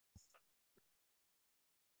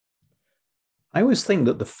I always think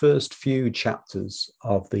that the first few chapters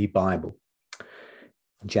of the Bible,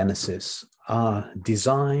 Genesis, are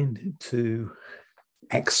designed to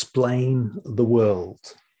explain the world.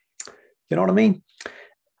 You know what I mean?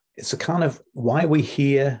 It's a kind of why we're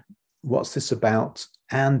here, what's this about,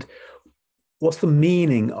 and what's the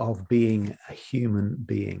meaning of being a human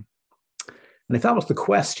being? And if that was the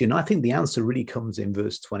question, I think the answer really comes in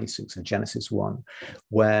verse 26 of Genesis 1,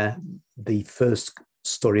 where the first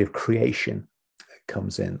story of creation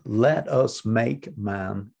comes in. Let us make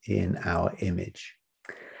man in our image.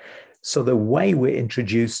 So the way we're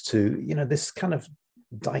introduced to, this kind of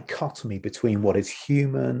dichotomy between what is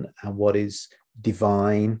human and what is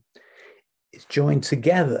divine is joined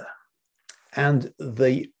together. And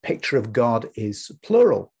the picture of God is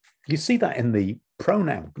plural. You see that in the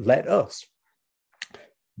pronoun, let us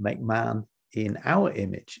make man in our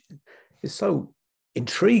image. It's so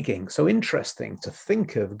intriguing, so interesting to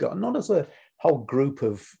think of God, not as a whole group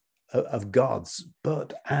of gods,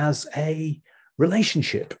 but as a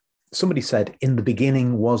relationship. Somebody said, in the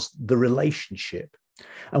beginning was the relationship.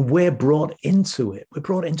 And we're brought into it. We're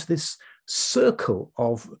brought into this circle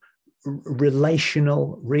of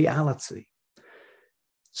relational reality.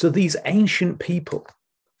 So these ancient people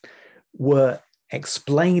were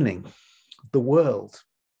explaining the world.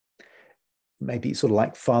 Maybe sort of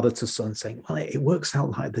like father to son saying, well, it works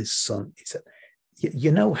out like this, son. He said,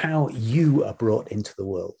 you know how you are brought into the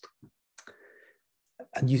world.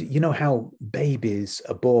 And you know how babies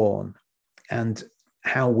are born and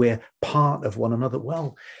how we're part of one another.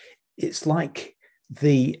 Well, it's like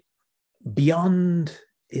the beyond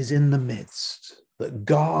is in the midst, that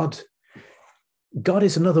God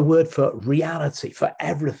is another word for reality, for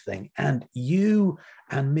everything. And you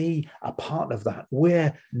and me are part of that.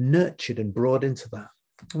 We're nurtured and brought into that.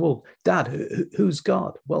 Well, Dad, who's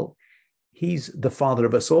God? Well, he's the father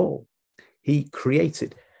of us all. He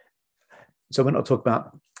created. So we're not talking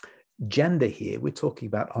about gender here. We're talking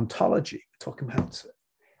about ontology. We're talking about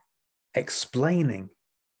explaining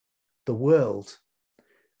the world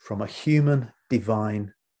from a human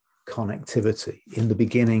divine connectivity. In the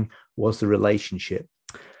beginning was the relationship.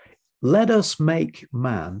 Let us make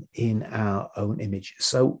man in our own image.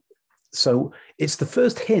 So it's the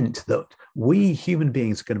first hint that we human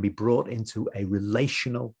beings are going to be brought into a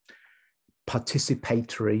relational,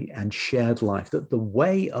 participatory and shared life, that the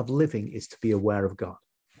way of living is to be aware of God.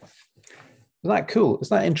 Isn't that cool?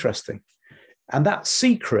 Isn't that interesting? And that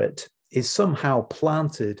secret is somehow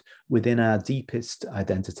planted within our deepest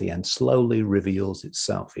identity and slowly reveals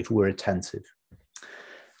itself if we're attentive.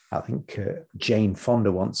 I think Jane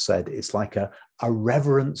Fonda once said, it's like a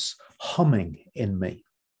reverence humming in me.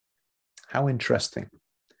 How interesting,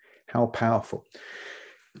 how powerful.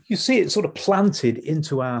 You see it sort of planted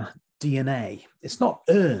into our DNA. It's not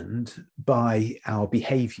earned by our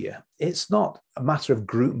behavior. It's not a matter of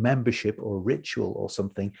group membership or ritual or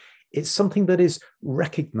something. It's something that is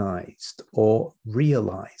recognized or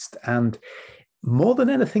realized. And more than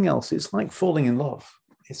anything else, it's like falling in love.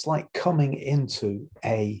 It's like coming into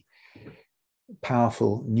a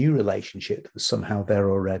powerful new relationship that's somehow there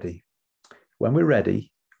already. When we're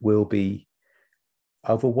ready, we'll be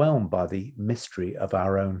overwhelmed by the mystery of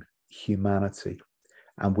our own humanity.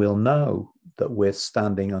 And we'll know that we're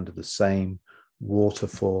standing under the same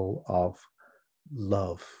waterfall of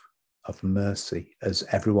love, of mercy as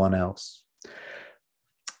everyone else.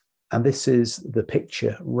 And this is the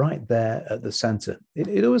picture right there at the center.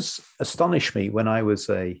 It always astonished me when I was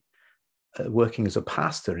working as a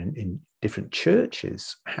pastor in different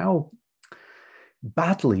churches, how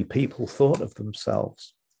badly people thought of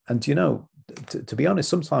themselves. And, to be honest,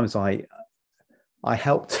 sometimes I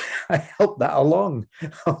helped that along.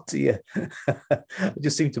 Oh dear. I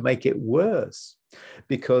just seemed to make it worse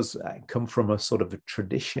because I come from a sort of a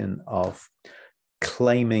tradition of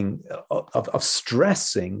claiming, of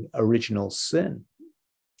stressing original sin.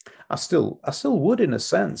 I still would, in a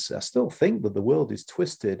sense. I still think that the world is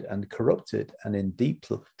twisted and corrupted and in deep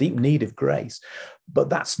need of grace. But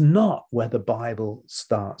that's not where the Bible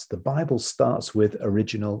starts. The Bible starts with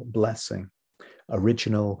original blessing,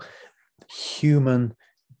 original human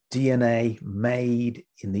DNA made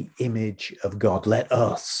in the image of God. Let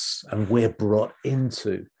us, and we're brought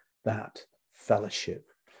into that fellowship.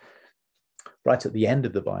 Right at the end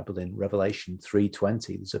of the Bible, in Revelation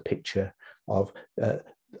 3:20, there's a picture of,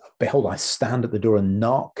 behold, I stand at the door and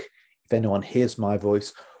knock. If anyone hears my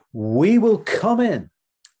voice, we will come in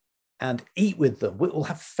and eat with them. We'll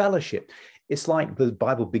have fellowship. It's like the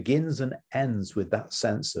Bible begins and ends with that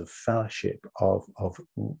sense of fellowship, of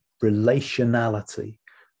relationality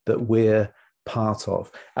that we're part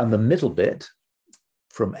of. And the middle bit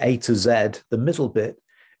from A to Z, the middle bit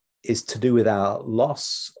is to do with our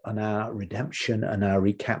loss and our redemption and our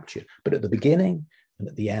recapture. But at the beginning and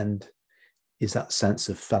at the end is that sense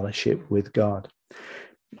of fellowship with God.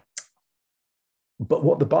 But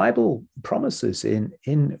what the Bible promises in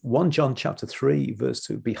 1 John chapter 3, verse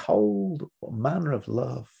 2, behold, what manner of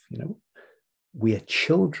love, we are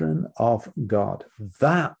children of God.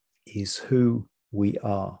 That is who we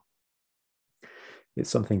are.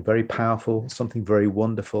 It's something very powerful, something very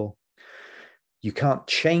wonderful. You can't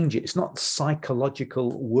change it. It's not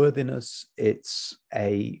psychological worthiness. It's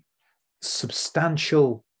a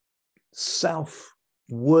substantial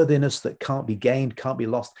self-worthiness that can't be gained, can't be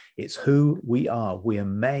lost. It's who we are. We are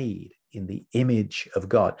made in the image of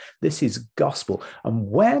God. This is gospel. And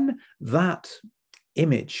when that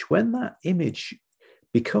image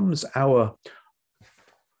becomes our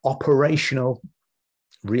operational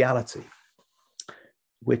reality,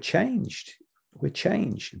 we're changed. We're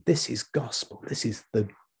changed. This is gospel. This is the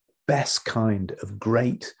best kind of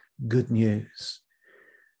great good news.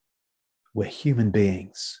 We're human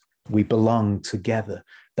beings. We belong together.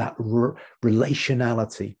 That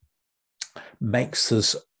relationality makes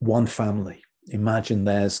us one family. Imagine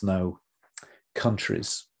there's no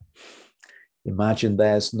countries. Imagine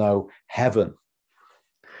there's no heaven.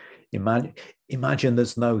 Imagine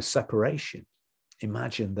there's no separation.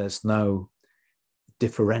 Imagine there's no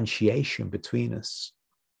differentiation between us.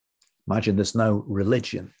 Imagine there's no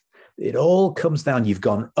religion. It all comes down. You've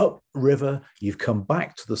gone up river, you've come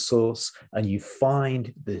back to the source, and you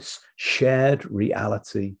find this shared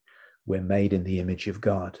reality. We're made in the image of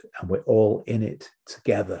God, and we're all in it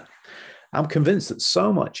together. I'm convinced that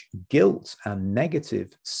so much guilt and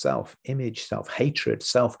negative self-image, self-hatred,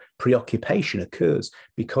 self-preoccupation occurs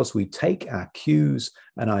because we take our cues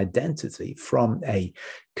and identity from a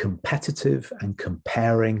competitive and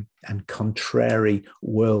comparing and contrary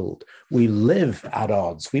world. We live at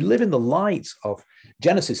odds. We live in the light of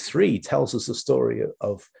Genesis 3 tells us the story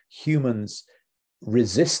of humans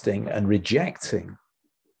resisting and rejecting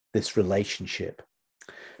this relationship.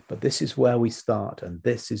 But this is where we start, and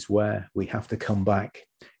this is where we have to come back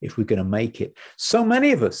if we're going to make it. So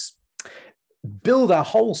many of us build our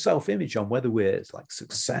whole self-image on whether we're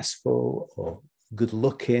successful or good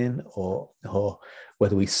looking, or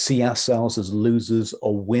whether we see ourselves as losers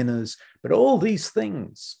or winners. But all these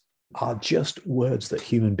things are just words that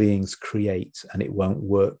human beings create, and it won't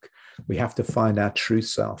work. We have to find our true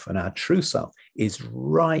self, and our true self is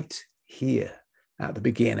right here at the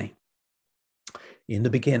beginning. In the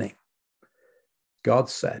beginning, God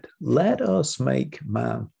said, let us make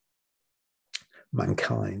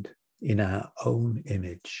mankind in our own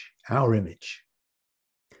image, our image.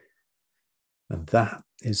 And that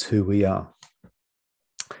is who we are.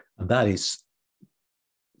 And that is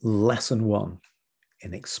lesson 1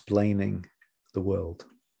 in explaining the world.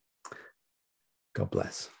 God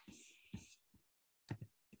bless.